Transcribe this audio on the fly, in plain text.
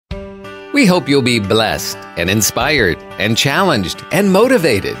We hope you'll be blessed and inspired and challenged and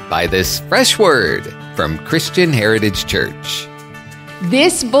motivated by this fresh word from Christian Heritage Church.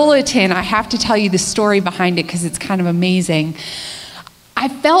 This bulletin, I have to tell you the story behind it because it's kind of amazing. I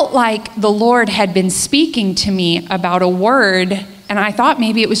felt like the Lord had been speaking to me about a word, and I thought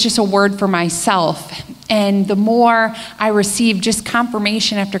maybe it was just a word for myself. And the more I received just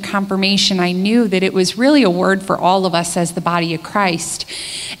confirmation after confirmation, I knew that it was really a word for all of us as the body of Christ.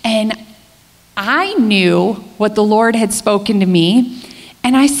 And I knew what the Lord had spoken to me,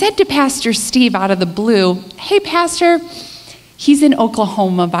 and I said to Pastor Steve out of the blue, "Hey, Pastor," he's in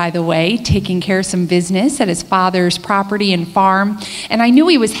Oklahoma, by the way, taking care of some business at his father's property and farm, and I knew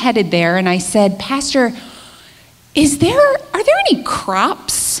he was headed there, and I said, "Pastor, are there any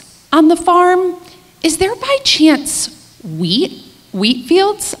crops on the farm? Is there by chance wheat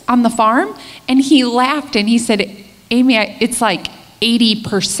fields on the farm?" And he laughed, and he said, "Amy, it's like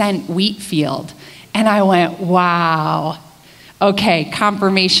 80% wheat field." And I went, wow. Okay,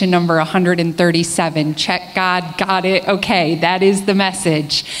 confirmation number 137. Check, God, got it. Okay, that is the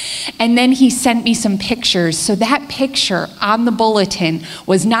message. And then he sent me some pictures. So that picture on the bulletin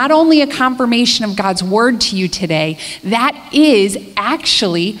was not only a confirmation of God's word to you today, that is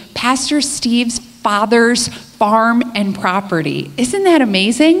actually Pastor Steve's father's farm and property. Isn't that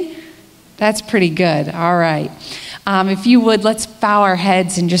amazing? That's pretty good. All right. If you would, let's bow our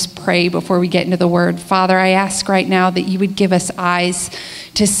heads and just pray before we get into the word. Father, I ask right now that you would give us eyes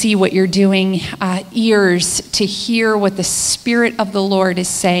to see what you're doing, ears to hear what the Spirit of the Lord is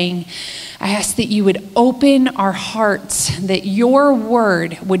saying. I ask that you would open our hearts, that your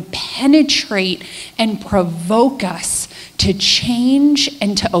word would penetrate and provoke us to change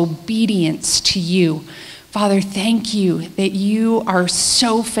and to obedience to you. Father, thank you that you are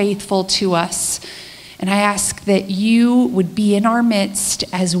so faithful to us. And I ask that you would be in our midst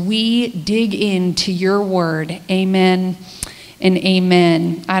as we dig into your word. Amen and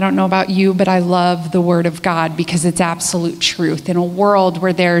amen. I don't know about you, but I love the word of God because it's absolute truth. In a world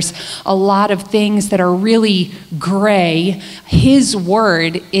where there's a lot of things that are really gray, his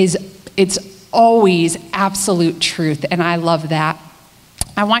word it's always absolute truth, and I love that.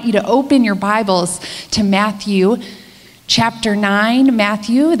 I want you to open your Bibles to Matthew Chapter 9,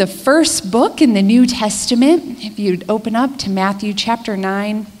 Matthew, the first book in the New Testament. If you'd open up to Matthew chapter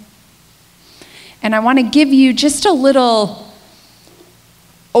 9. And I want to give you just a little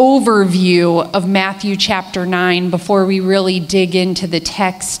overview of Matthew chapter 9 before we really dig into the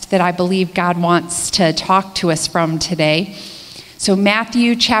text that I believe God wants to talk to us from today. So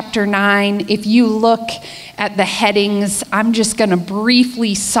Matthew chapter 9, if you look at the headings, I'm just going to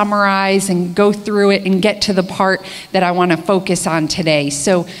briefly summarize and go through it and get to the part that I want to focus on today.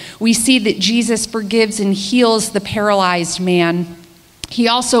 So we see that Jesus forgives and heals the paralyzed man. He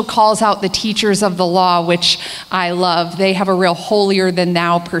also calls out the teachers of the law, which I love. They have a real holier than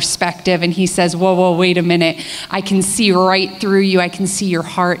thou perspective. And he says, whoa, wait a minute. I can see right through you. I can see your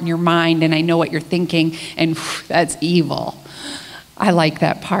heart and your mind, and I know what you're thinking. And that's evil. I like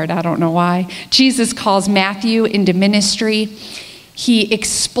that part. I don't know why. Jesus calls Matthew into ministry. He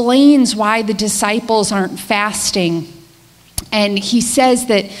explains why the disciples aren't fasting. And he says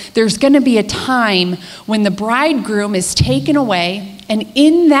that there's going to be a time when the bridegroom is taken away, and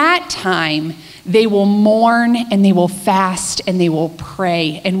in that time, they will mourn and they will fast and they will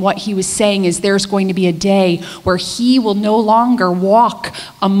pray. And what he was saying is there's going to be a day where he will no longer walk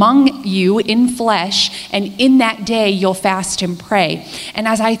among you in flesh, and in that day you'll fast and pray. And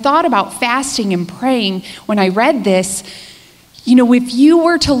as I thought about fasting and praying when I read this, you know, if you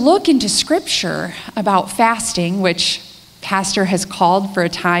were to look into scripture about fasting, which Pastor has called for a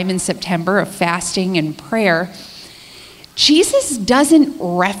time in September of fasting and prayer, Jesus doesn't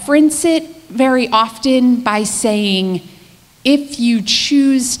reference it very often by saying, if you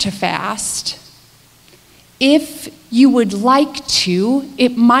choose to fast, if you would like to,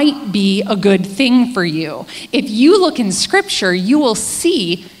 it might be a good thing for you. If you look in scripture, you will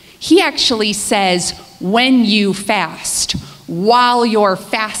see he actually says, when you fast, while you're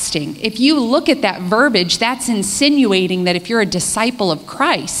fasting. If you look at that verbiage, that's insinuating that if you're a disciple of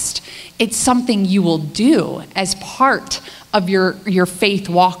Christ, it's something you will do as part of your faith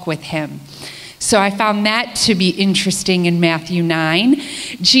walk with him. So I found that to be interesting in Matthew 9.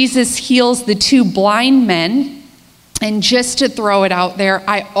 Jesus heals the two blind men. And just to throw it out there,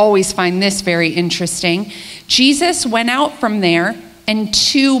 I always find this very interesting. Jesus went out from there, and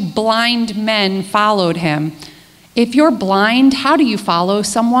two blind men followed him. If you're blind, how do you follow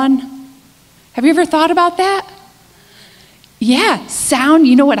someone? Have you ever thought about that? Yeah, sound.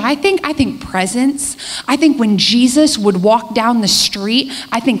 You know what I think? I think presence. I think when Jesus would walk down the street,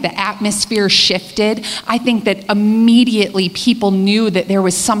 I think the atmosphere shifted. I think that immediately people knew that there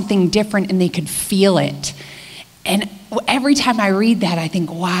was something different and they could feel it. And every time I read that, I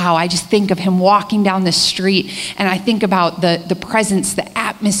think, wow, I just think of him walking down the street, and I think about the presence, the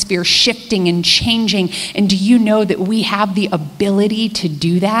atmosphere shifting and changing. And do you know that we have the ability to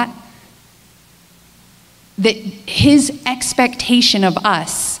do that? That his expectation of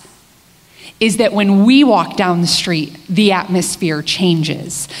us is that when we walk down the street, the atmosphere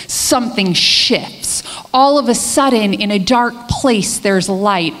changes. Something shifts. All of a sudden, in a dark place, there's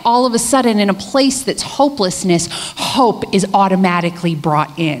light. All of a sudden, in a place that's hopelessness, hope is automatically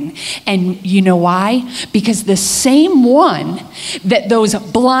brought in. And you know why? Because the same one that those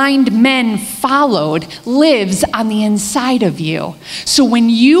blind men followed lives on the inside of you. So when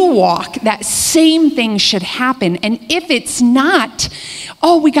you walk, that same thing should happen. And if it's not,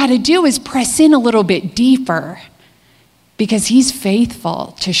 all we got to do is press in a little bit deeper, because he's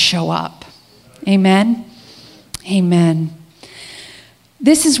faithful to show up. Amen? Amen.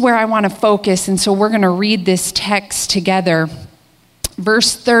 This is where I want to focus, and so we're going to read this text together.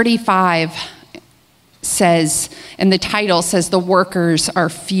 Verse 35 says, and the title says, "The workers are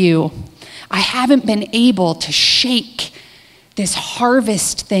few." I haven't been able to shake this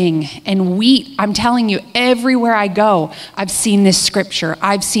harvest thing and wheat. I'm telling you, everywhere I go, I've seen this scripture.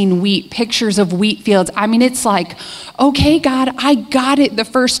 I've seen wheat, pictures of wheat fields. I mean, it's like, okay, God, I got it the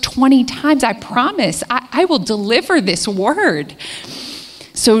first 20 times. I promise I will deliver this word.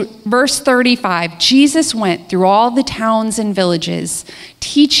 So verse 35, Jesus went through all the towns and villages,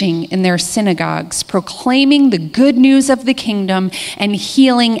 teaching in their synagogues, proclaiming the good news of the kingdom and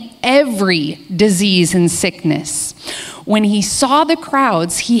healing every disease and sickness. When he saw the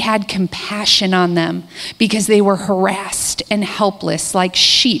crowds, he had compassion on them because they were harassed and helpless like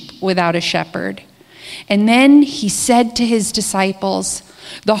sheep without a shepherd. And then he said to his disciples,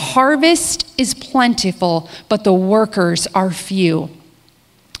 "The harvest is plentiful, but the workers are few.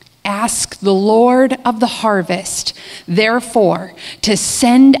 Ask the Lord of the harvest, therefore, to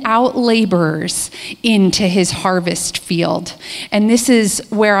send out laborers into his harvest field." And this is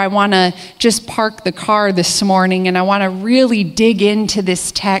where I want to just park the car this morning, and I want to really dig into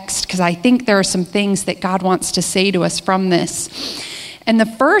this text because I think there are some things that God wants to say to us from this. And the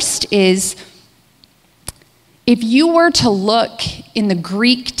first is, if you were to look in the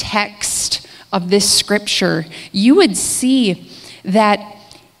Greek text of this scripture, you would see that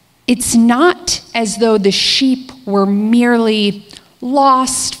it's not as though the sheep were merely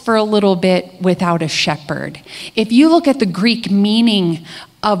lost for a little bit without a shepherd. If you look at the Greek meaning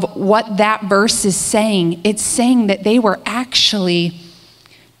of what that verse is saying, it's saying that they were actually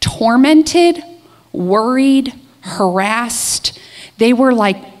tormented, worried, harassed. They were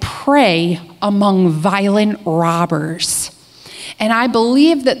like prey among violent robbers. And I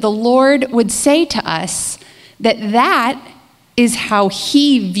believe that the Lord would say to us that that is how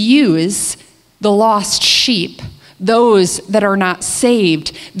he views the lost sheep, those that are not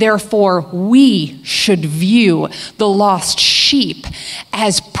saved. Therefore, we should view the lost sheep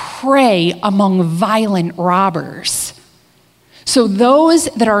as prey among violent robbers. So those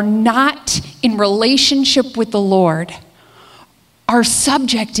that are not in relationship with the Lord are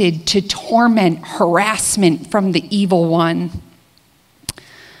subjected to torment, harassment from the evil one.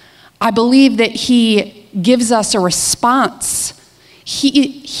 I believe that he gives us a response.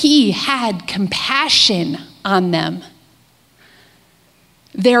 He had compassion on them.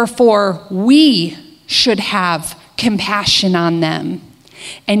 Therefore, we should have compassion on them.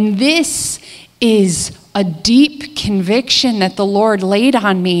 And this is a deep conviction that the Lord laid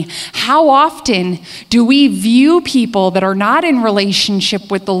on me. How often do we view people that are not in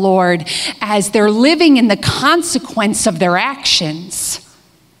relationship with the Lord as they're living in the consequence of their actions?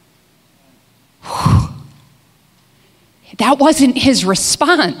 Whew. That wasn't his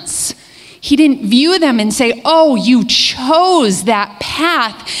response. He didn't view them and say, "Oh, you chose that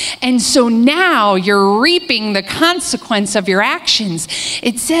path, and so now you're reaping the consequence of your actions."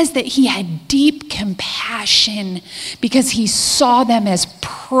 It says that he had deep compassion because he saw them as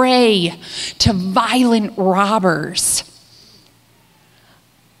prey to violent robbers.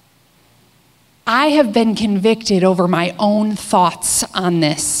 I have been convicted over my own thoughts on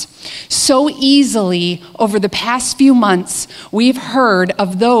this. So easily, over the past few months, we've heard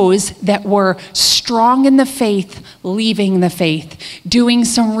of those that were strong in the faith, leaving the faith, doing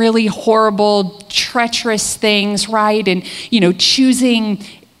some really horrible, treacherous things, right? And, choosing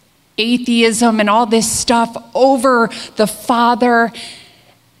atheism and all this stuff over the Father.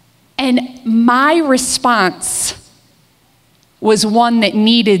 And my response was one that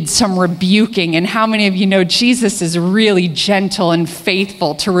needed some rebuking. And how many of you know Jesus is really gentle and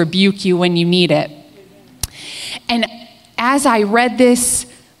faithful to rebuke you when you need it? And as I read this,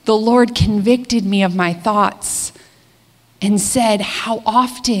 the Lord convicted me of my thoughts and said, how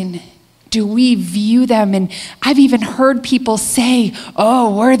often do we view them? And I've even heard people say,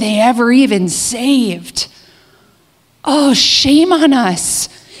 oh, were they ever even saved? Oh, shame on us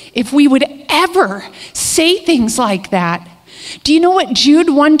if we would ever say things like that. Do you know what Jude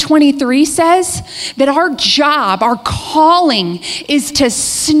 1:23 says? That our job, our calling, is to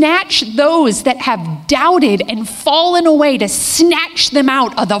snatch those that have doubted and fallen away, to snatch them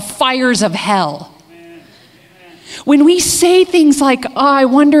out of the fires of hell. Amen. When we say things like, oh, I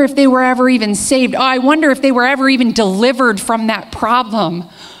wonder if they were ever even saved. Oh, I wonder if they were ever even delivered from that problem.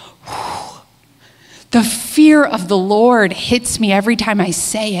 The fear of the Lord hits me every time I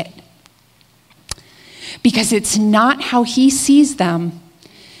say it. Because it's not how he sees them,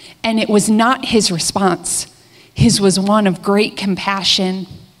 and it was not his response. His was one of great compassion.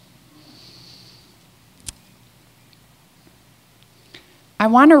 I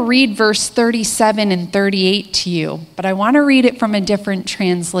want to read verse 37 and 38 to you, but I want to read it from a different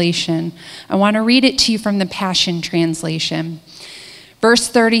translation. I want to read it to you from the Passion Translation. Verse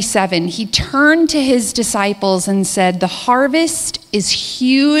 37, he turned to his disciples and said, the harvest is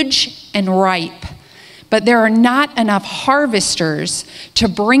huge and ripe, but there are not enough harvesters to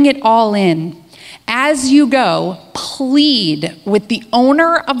bring it all in. As you go, plead with the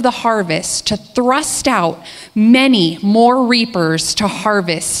owner of the harvest to thrust out many more reapers to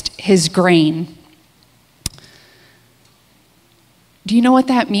harvest his grain. Do you know what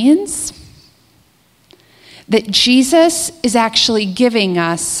that means? That Jesus is actually giving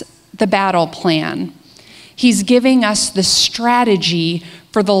us the battle plan. He's giving us the strategy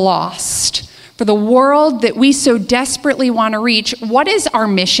for the lost. For the world that we so desperately want to reach. What is our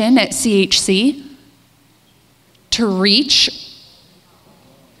mission at CHC? To reach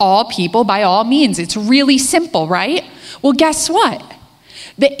all people by all means. It's really simple, right? Well, guess what?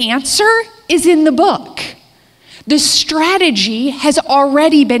 The answer is in the book. The strategy has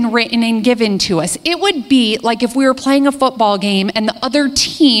already been written and given to us. It would be like if we were playing a football game and the other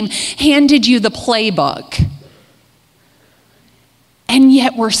team handed you the playbook. And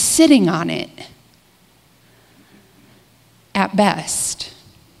yet we're sitting on it. At best.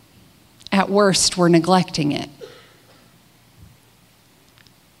 At worst, we're neglecting it.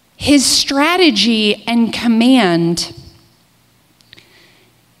 His strategy and command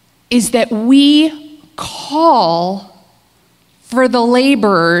is that we call for the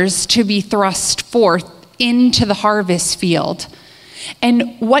laborers to be thrust forth into the harvest field.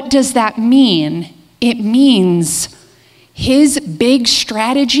 And what does that mean? It means his big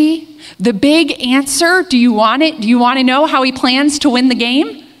strategy, the big answer. Do you want it? Do you want to know how he plans to win the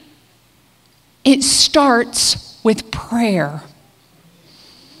game? It starts with prayer.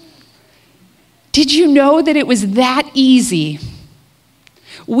 Did you know that it was that easy?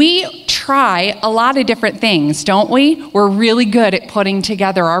 We try a lot of different things, don't we? We're really good at putting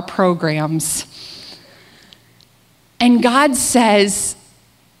together our programs. And God says,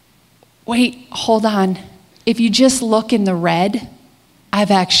 wait, hold on. If you just look in the red,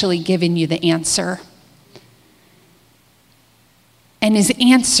 I've actually given you the answer. And his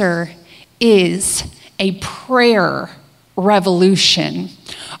answer is a prayer revolution.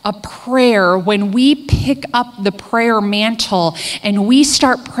 A prayer, when we pick up the prayer mantle and we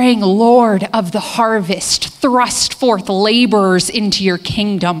start praying, Lord of the harvest, thrust forth laborers into your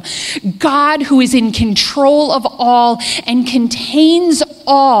kingdom. God who is in control of all and contains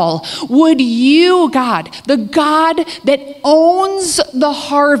all, would you, God, the God that owns the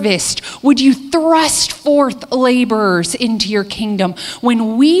harvest, would you thrust forth laborers into your kingdom?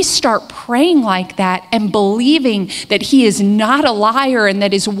 When we start praying like that and believing that he is not a liar and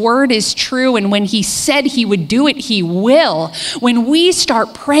that his word is true, and when he said he would do it, he will. When we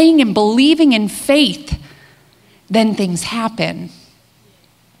start praying and believing in faith, then things happen.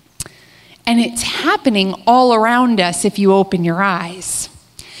 And it's happening all around us if you open your eyes.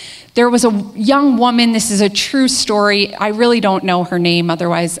 There was a young woman, this is a true story. I really don't know her name,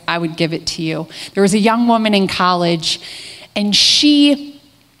 otherwise I would give it to you. There was a young woman in college, and she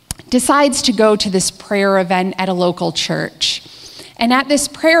decides to go to this prayer event at a local church. And at this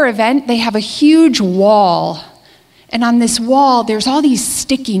prayer event, they have a huge wall. And on this wall, there's all these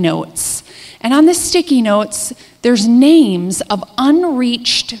sticky notes. And on the sticky notes, there's names of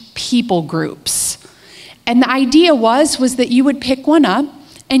unreached people groups. And the idea was that you would pick one up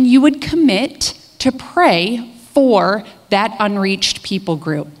and you would commit to pray for that unreached people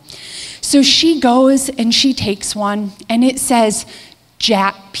group. So she goes and she takes one, and it says,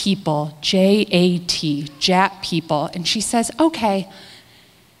 Jat people, J-A-T, Jat people. And she says, okay.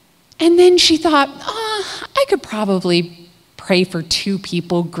 And then she thought, I could probably pray for 2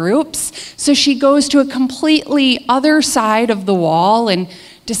 people groups. So she goes to a completely other side of the wall and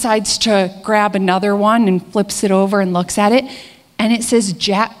decides to grab another one and flips it over and looks at it. And it says,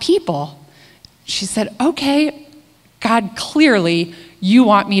 Jat people. She said, okay, God, clearly you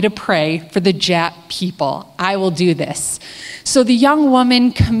want me to pray for the Jat people. I will do this. So the young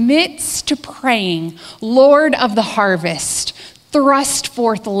woman commits to praying, Lord of the harvest, thrust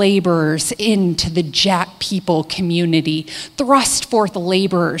forth laborers into the Jat people community. Thrust forth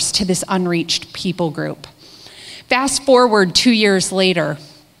laborers to this unreached people group. Fast forward 2 years later,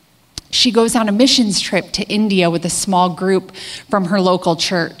 she goes on a missions trip to India with a small group from her local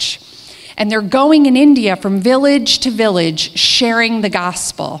church. And they're going in India from village to village, sharing the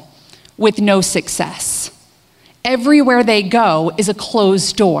gospel with no success. Everywhere they go is a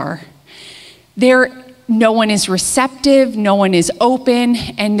closed door. No one is receptive, no one is open,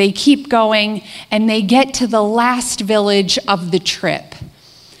 and they keep going, and they get to the last village of the trip.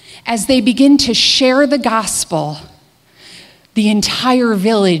 As they begin to share the gospel, the entire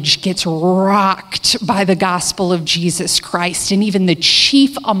village gets rocked by the gospel of Jesus Christ. And even the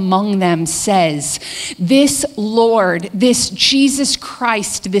chief among them says, this Lord, this Jesus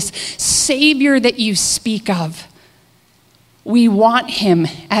Christ, this Savior that you speak of, we want him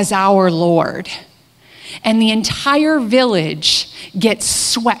as our Lord. And the entire village gets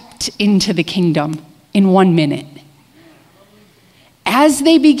swept into the kingdom in 1 minute. As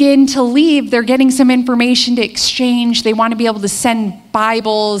they begin to leave, they're getting some information to exchange. They want to be able to send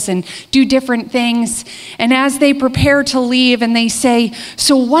Bibles and do different things. And as they prepare to leave and they say,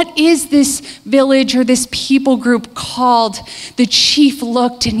 so what is this village or this people group called? The chief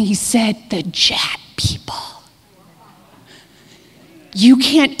looked and he said, the Jat people. You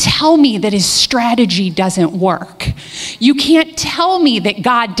can't tell me that his strategy doesn't work. You can't tell me that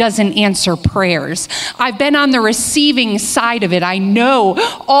God doesn't answer prayers. I've been on the receiving side of it. I know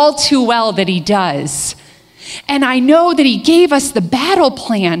all too well that he does. And I know that he gave us the battle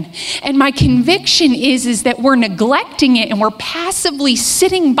plan. And my conviction is that we're neglecting it and we're passively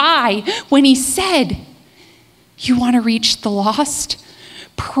sitting by when he said, you want to reach the lost?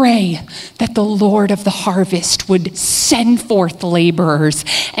 Pray that the Lord of the harvest would send forth laborers.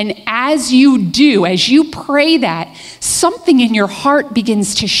 And as you do, as you pray that, something in your heart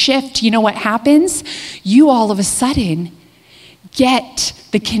begins to shift. You know what happens? You all of a sudden get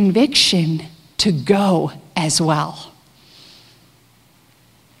the conviction to go as well.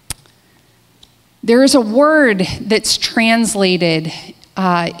 There is a word that's translated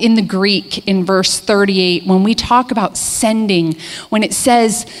in the Greek in verse 38, when we talk about sending, when it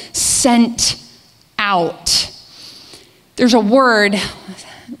says sent out, there's a word,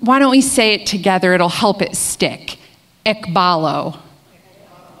 why don't we say it together? It'll help it stick. Ekbalo.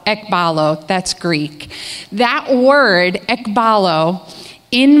 Ekbalo, that's Greek. That word, ekbalo,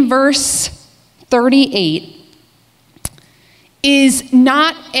 in verse 38, is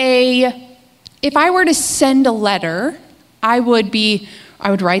not if I were to send a letter, I would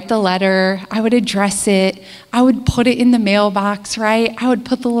write the letter, I would address it, I would put it in the mailbox, right? I would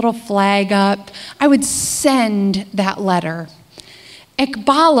put the little flag up. I would send that letter.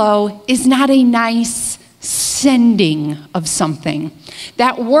 Ekbalo is not a nice sending of something.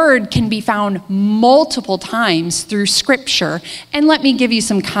 That word can be found multiple times through Scripture, and let me give you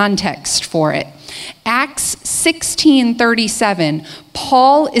some context for it. Acts 16:37,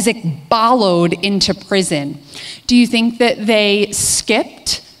 Paul is ekbaloed into prison. Do you think that they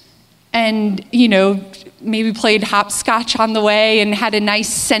skipped and, maybe played hopscotch on the way and had a nice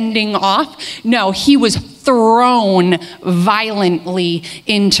sending off? No, he was thrown violently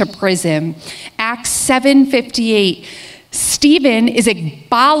into prison. Acts 7:58, Stephen is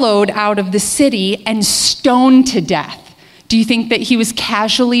ekbaloed out of the city and stoned to death. Do you think that he was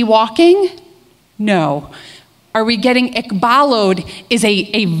casually walking? No. Are we getting ekbaloed is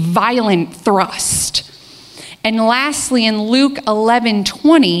a violent thrust. And lastly, in Luke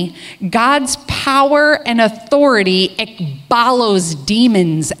 11:20, God's power and authority ekbalos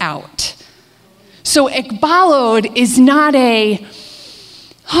demons out. So ekbaloed is not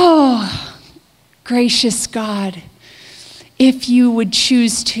gracious God, if you would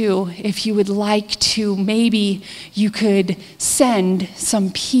choose to, if you would like to, maybe you could send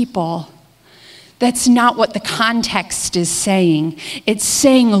some people. That's not what the context is saying. It's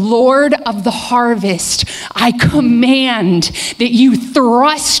saying, Lord of the harvest, I command that you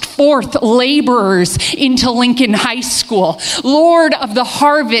thrust forth laborers into Lincoln High School. Lord of the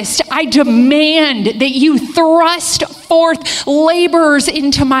harvest, I demand that you thrust forth laborers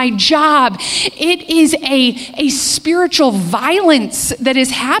into my job. It is a spiritual violence that is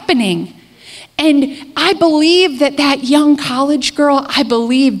happening. And I believe that young college girl, I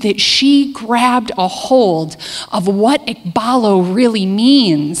believe that she grabbed a hold of what Ikbalo really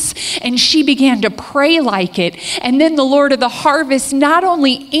means. And she began to pray like it. And then the Lord of the harvest not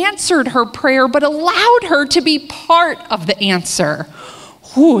only answered her prayer, but allowed her to be part of the answer.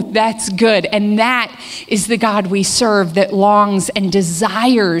 Whew, that's good. And that is the God we serve, that longs and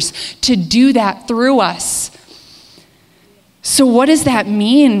desires to do that through us. So what does that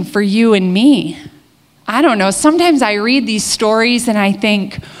mean for you and me? I don't know. Sometimes I read these stories and I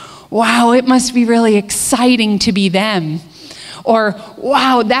think, wow, it must be really exciting to be them. Or,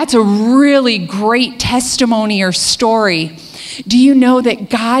 wow, that's a really great testimony or story. Do you know that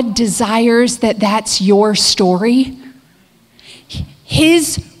God desires that that's your story?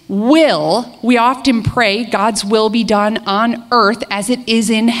 His will, we often pray, God's will be done on earth as it is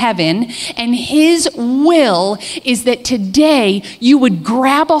in heaven. And his will is that today you would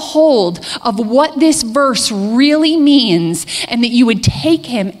grab a hold of what this verse really means, and that you would take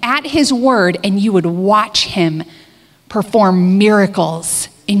him at his word and you would watch him perform miracles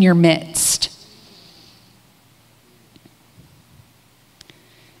in your midst.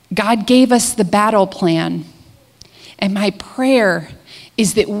 God gave us the battle plan, and my prayer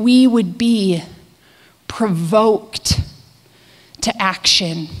is that we would be provoked to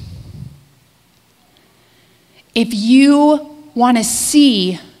action. If you want to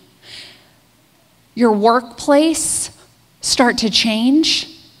see your workplace start to change,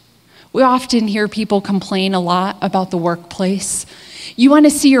 we often hear people complain a lot about the workplace. You want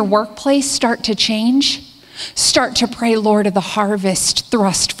to see your workplace start to change? Start to pray, Lord of the harvest,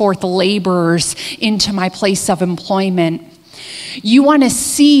 thrust forth laborers into my place of employment. You want to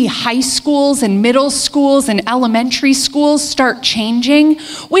see high schools and middle schools and elementary schools start changing?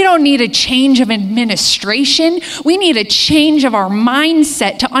 We don't need a change of administration. We need a change of our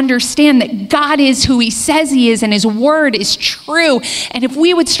mindset to understand that God is who he says he is and his word is true. And if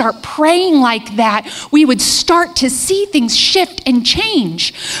we would start praying like that, we would start to see things shift and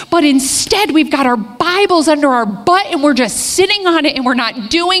change. But instead, we've got our Bibles under our butt and we're just sitting on it and we're not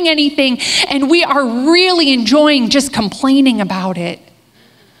doing anything. And we are really enjoying just complaining about it.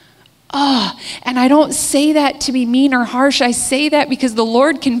 And I don't say that to be mean or harsh. I say that because the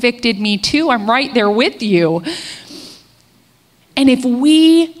Lord convicted me too. I'm right there with you. And if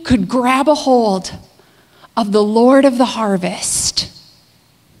we could grab a hold of the Lord of the harvest,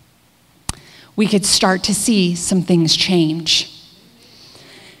 we could start to see some things change.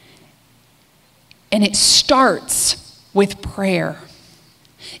 And it starts with prayer.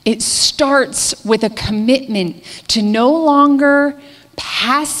 It starts with a commitment to no longer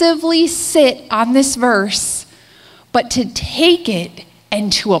passively sit on this verse, but to take it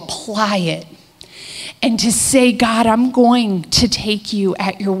and to apply it. And to say, God, I'm going to take you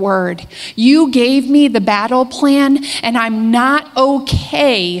at your word. You gave me the battle plan, and I'm not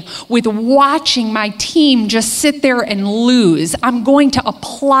okay with watching my team just sit there and lose. I'm going to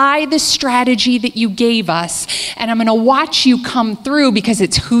apply the strategy that you gave us, and I'm going to watch you come through because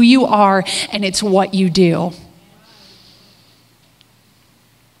it's who you are and it's what you do.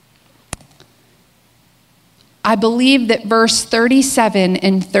 I believe that verse 37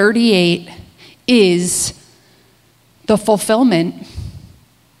 and 38 is the fulfillment.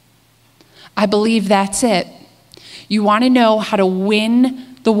 I believe that's it. You want to know how to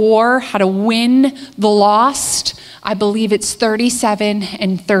win the war, how to win the lost? I believe it's 37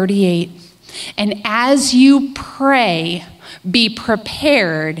 and 38. And as you pray, be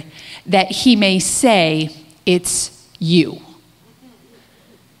prepared that he may say, it's you.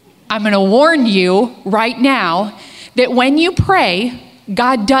 I'm going to warn you right now that when you pray,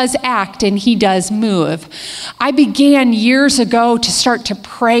 God does act and he does move. I began years ago to start to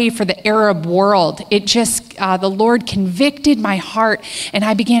pray for the Arab world. It just, the Lord convicted my heart and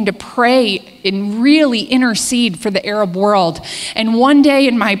I began to pray and really intercede for the Arab world. And one day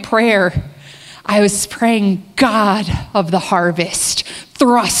in my prayer, I was praying, God of the harvest,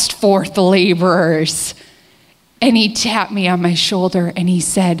 thrust forth the laborers. And he tapped me on my shoulder and he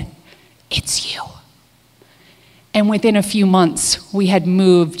said, it's you. And within a few months, we had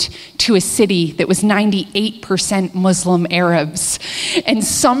moved to a city that was 98% Muslim Arabs. And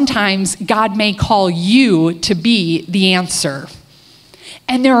sometimes God may call you to be the answer.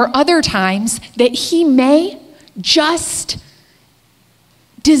 And there are other times that he may just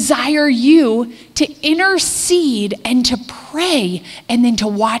desire you to intercede and to pray and then to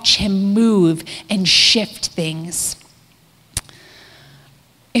watch him move and shift things.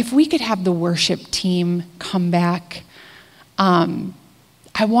 If we could have the worship team come back,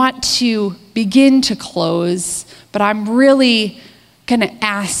 I want to begin to close, but I'm really going to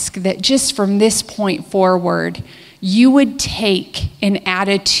ask that just from this point forward, you would take an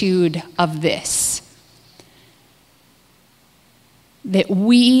attitude of this. That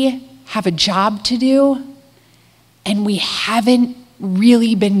we have a job to do, and we haven't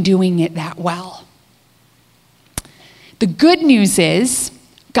really been doing it that well. The good news is,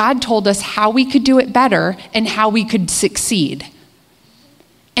 God told us how we could do it better and how we could succeed.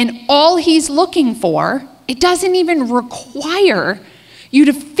 And all he's looking for, it doesn't even require you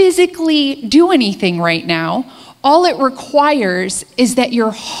to physically do anything right now. All it requires is that your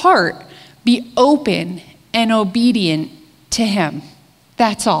heart be open and obedient to him.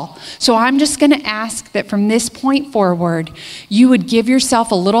 That's all. So I'm just going to ask that from this point forward, you would give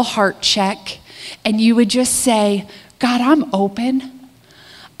yourself a little heart check and you would just say, God, I'm open.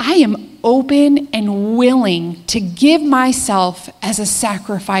 I am open and willing to give myself as a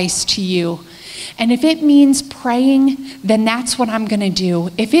sacrifice to you. And if it means praying, then that's what I'm going to do.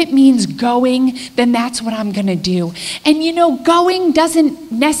 If it means going, then that's what I'm going to do. And you know, going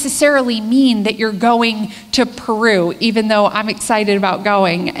doesn't necessarily mean that you're going to Peru, even though I'm excited about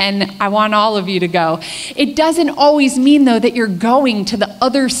going and I want all of you to go. It doesn't always mean, though, that you're going to the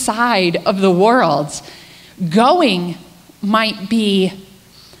other side of the world. Going might be,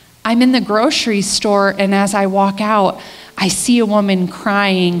 I'm in the grocery store and as I walk out, I see a woman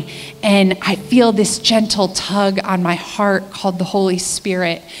crying and I feel this gentle tug on my heart called the Holy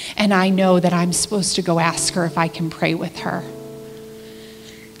Spirit, and I know that I'm supposed to go ask her if I can pray with her.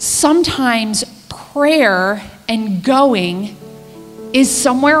 Sometimes prayer and going is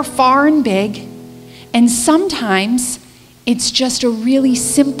somewhere far and big, and sometimes it's just a really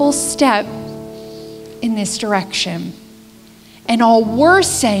simple step in this direction. And all we're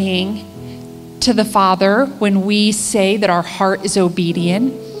saying to the Father when we say that our heart is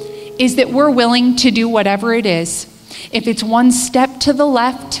obedient is that we're willing to do whatever it is. If it's one step to the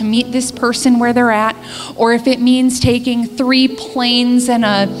left to meet this person where they're at, or if it means taking 3 planes and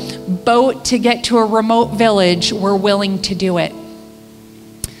a boat to get to a remote village, we're willing to do it.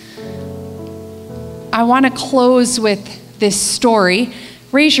 I want to close with this story.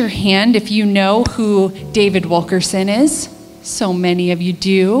 Raise your hand if you know who David Wilkerson is. So many of you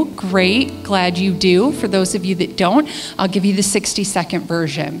do. Great. Glad you do. For those of you that don't, I'll give you the 60-second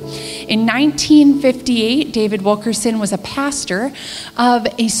version. In 1958, David Wilkerson was a pastor of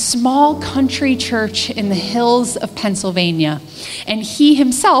a small country church in the hills of Pennsylvania. And he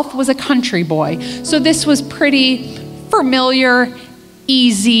himself was a country boy. So this was pretty familiar,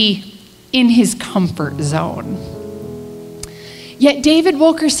 easy, in his comfort zone. Yet David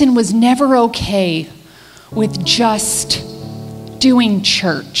Wilkerson was never okay with just doing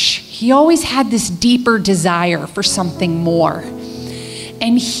church. He always had this deeper desire for something more.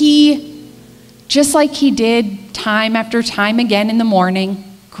 And he, just like he did time after time again in the morning,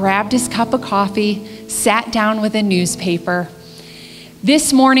 grabbed his cup of coffee, sat down with a newspaper.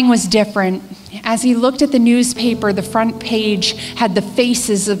 This morning was different. As he looked at the newspaper, the front page had the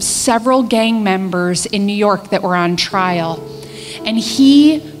faces of several gang members in New York that were on trial. And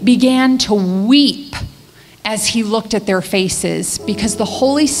he began to weep as he looked at their faces, because the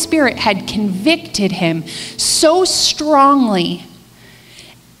Holy Spirit had convicted him so strongly.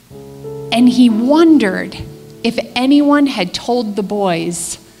 And he wondered if anyone had told the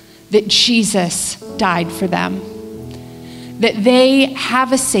boys that Jesus died for them, that they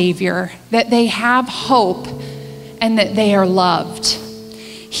have a Savior, that they have hope, and that they are loved.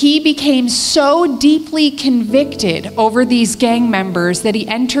 He became so deeply convicted over these gang members that he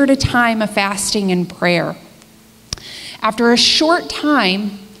entered a time of fasting and prayer. After a short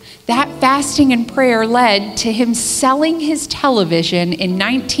time, that fasting and prayer led to him selling his television in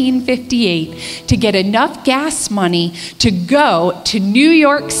 1958 to get enough gas money to go to New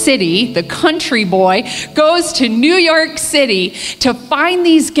York City. The country boy goes to New York City to find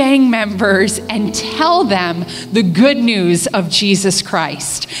these gang members and tell them the good news of Jesus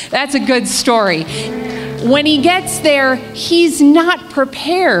Christ. That's a good story. When he gets there, he's not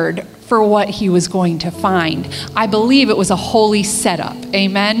prepared for what he was going to find. I believe it was a holy setup.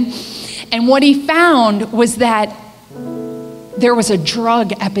 Amen. And what he found was that there was a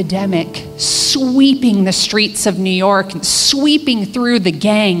drug epidemic sweeping the streets of New York and sweeping through the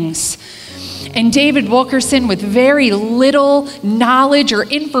gangs. And David Wilkerson, with very little knowledge or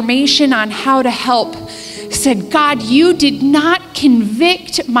information on how to help, said, God, you did not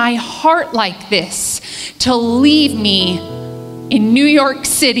convict my heart like this to leave me in New York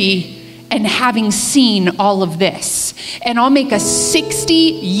City and having seen all of this. And I'll make a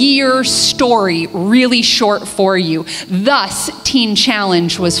 60-year story really short for you. Thus, Teen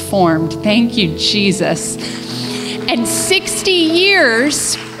Challenge was formed. Thank you, Jesus. And 60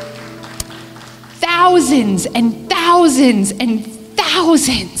 years, thousands and thousands and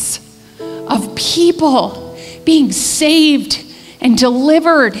thousands of people being saved and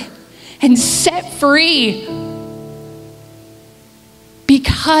delivered and set free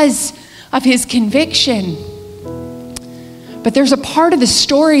because of his conviction. But there's a part of the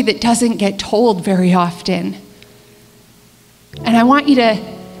story that doesn't get told very often. And I want you to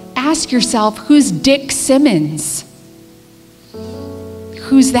ask yourself, who's Dick Simmons?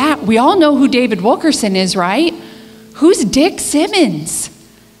 Who's that? We all know who David Wilkerson is, right? Who's Dick Simmons?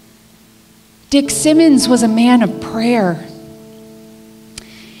 Dick Simmons was a man of prayer,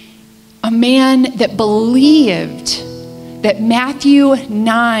 a man that believed that Matthew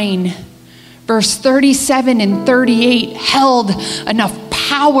 9, verse 37 and 38 held enough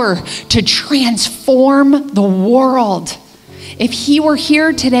power to transform the world. If he were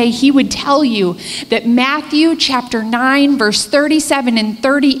here today, he would tell you that Matthew chapter 9, verse 37 and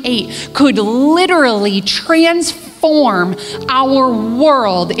 38 could literally transform our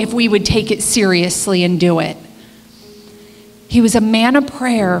world if we would take it seriously and do it. He was a man of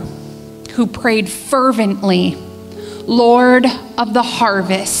prayer who prayed fervently, Lord of the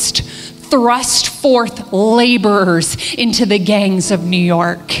harvest, thrust forth laborers into the gangs of New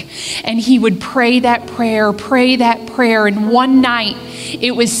York. And he would pray that prayer. And one night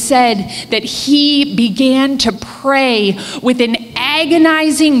it was said that he began to pray with an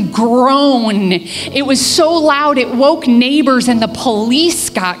agonizing groan. It was so loud it woke neighbors and the police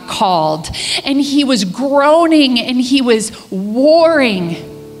got called. And he was groaning and he was warring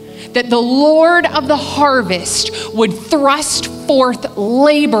that the Lord of the harvest would thrust forth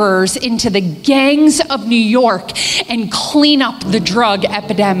laborers into the gangs of New York and clean up the drug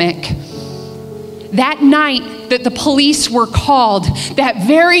epidemic. That night that the police were called, that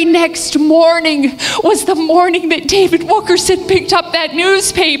very next morning was the morning that David Wilkerson picked up that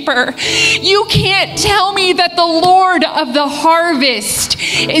newspaper. You can't tell me that the Lord of the harvest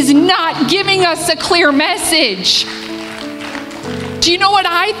is not giving us a clear message. Do you know what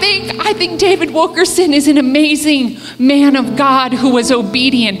I think? I think David Wilkerson is an amazing man of God who was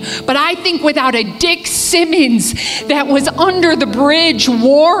obedient. But I think without a Dick Simmons that was under the bridge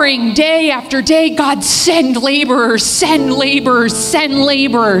warring day after day, God, send laborers, send laborers, send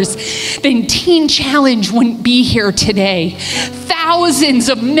laborers, then Teen Challenge wouldn't be here today. Thousands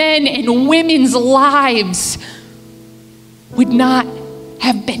of men and women's lives would not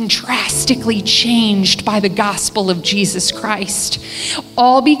have been drastically changed by the gospel of Jesus Christ.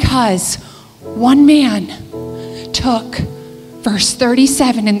 All because one man took verse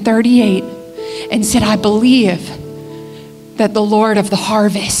 37 and 38 and said, I believe that the Lord of the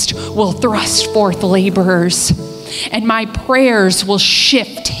harvest will thrust forth laborers, and my prayers will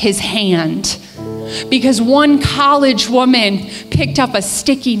shift his hand. Because one college woman picked up a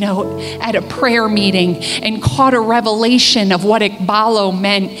sticky note at a prayer meeting and caught a revelation of what Ekbalo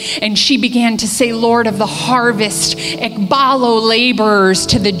meant. And she began to say, Lord of the harvest, Ekbalo laborers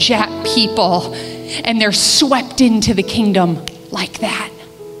to the Jat people. And they're swept into the kingdom like that.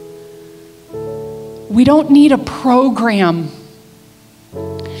 We don't need a program.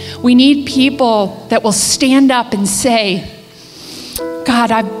 We need people that will stand up and say,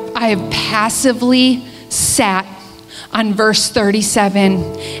 God, I have passively sat on verse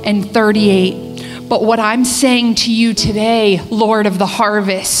 37 and 38. But what I'm saying to you today, Lord of the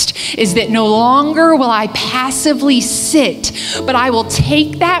harvest, is that no longer will I passively sit, but I will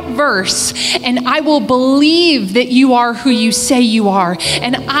take that verse and I will believe that you are who you say you are.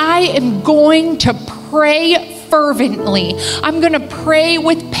 And I am going to pray fervently. I'm going to pray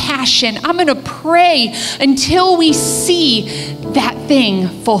with passion. I'm going to pray until we see that thing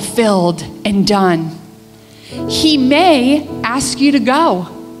fulfilled and done. He may ask you to go.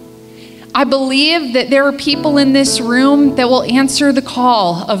 I believe that there are people in this room that will answer the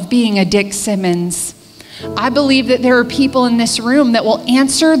call of being a Dick Simmons. I believe that there are people in this room that will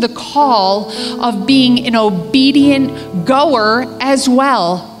answer the call of being an obedient goer as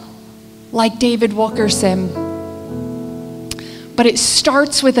well, like David Wilkerson. But it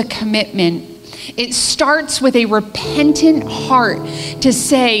starts with a commitment. It starts with a repentant heart to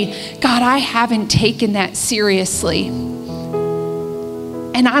say, God, I haven't taken that seriously.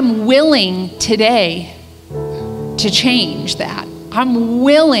 And And I'm willing today to change that. I'm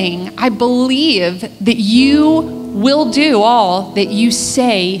willing, I believe that you will do all that you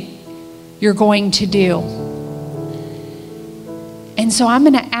say you're going to do. And so I'm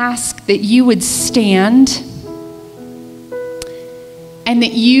going to ask that you would stand and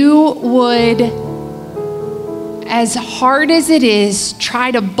that you would, as hard as it is, try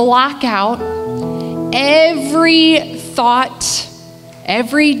to block out every thought,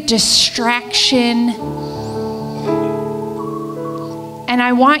 every distraction. And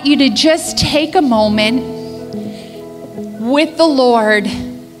I want you to just take a moment with the Lord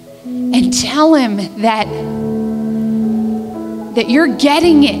and tell him that you're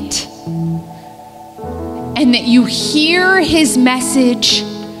getting it and that you hear his message,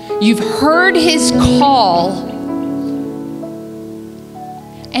 you've heard his call.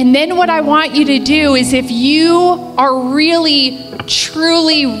 And then what I want you to do is, if you are really,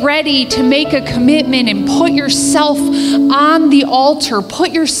 truly ready to make a commitment and put yourself on the altar,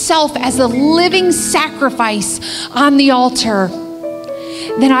 put yourself as a living sacrifice on the altar,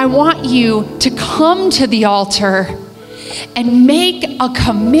 then I want you to come to the altar and make a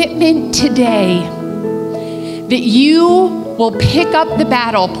commitment today that you will pick up the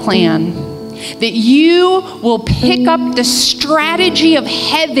battle plan, that you will pick up the strategy of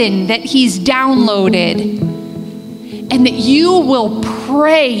heaven that he's downloaded, and that you will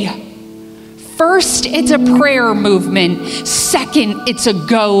pray. First, it's a prayer movement. Second, it's a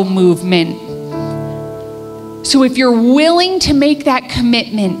go movement. So if you're willing to make that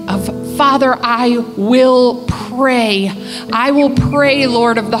commitment of, Father, I will pray. I will pray,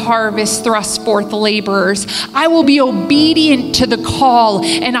 Lord of the harvest, thrust forth laborers. I will be obedient to the call,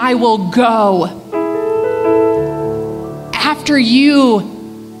 and I will go. After you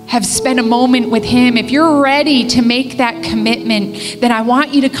have spent a moment with him, if you're ready to make that commitment, then I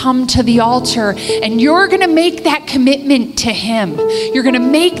want you to come to the altar, and you're going to make that commitment to him. You're going to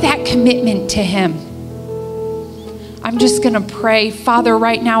make that commitment to him. I'm just going to pray. Father,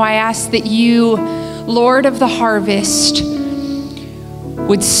 right now I ask that you, Lord of the harvest,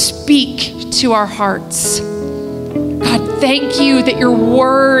 would speak to our hearts. God, thank you that your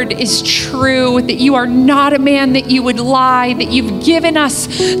word is true, that you are not a man that you would lie, that you've given us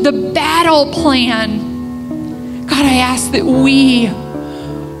the battle plan. God, I ask that we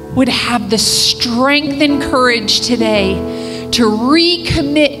would have the strength and courage today to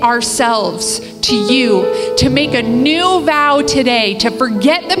recommit ourselves to you, to make a new vow today, to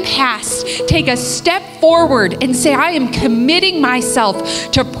forget the past, take a step forward and say, I am committing myself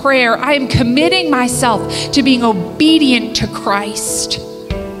to prayer. I am committing myself to being obedient to Christ.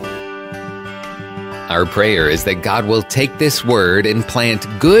 Our prayer is that God will take this word and plant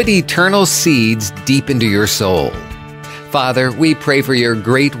good eternal seeds deep into your soul. Father, we pray for your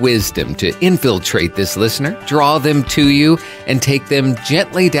great wisdom to infiltrate this listener, draw them to you, and take them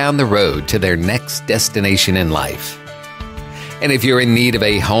gently down the road to their next destination in life. And if you're in need of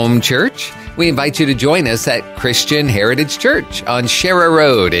a home church, we invite you to join us at Christian Heritage Church on Shera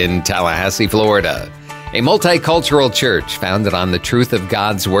Road in Tallahassee, Florida. A multicultural church founded on the truth of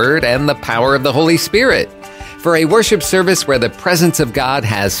God's Word and the power of the Holy Spirit. For a worship service where the presence of God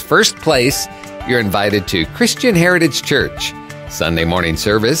has first place, you're invited to Christian Heritage Church. Sunday morning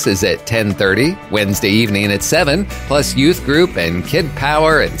service is at 10:30, Wednesday evening at 7, plus youth group and kid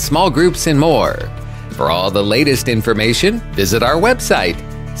power and small groups and more. For all the latest information, visit our website,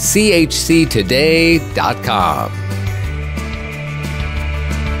 chctoday.com.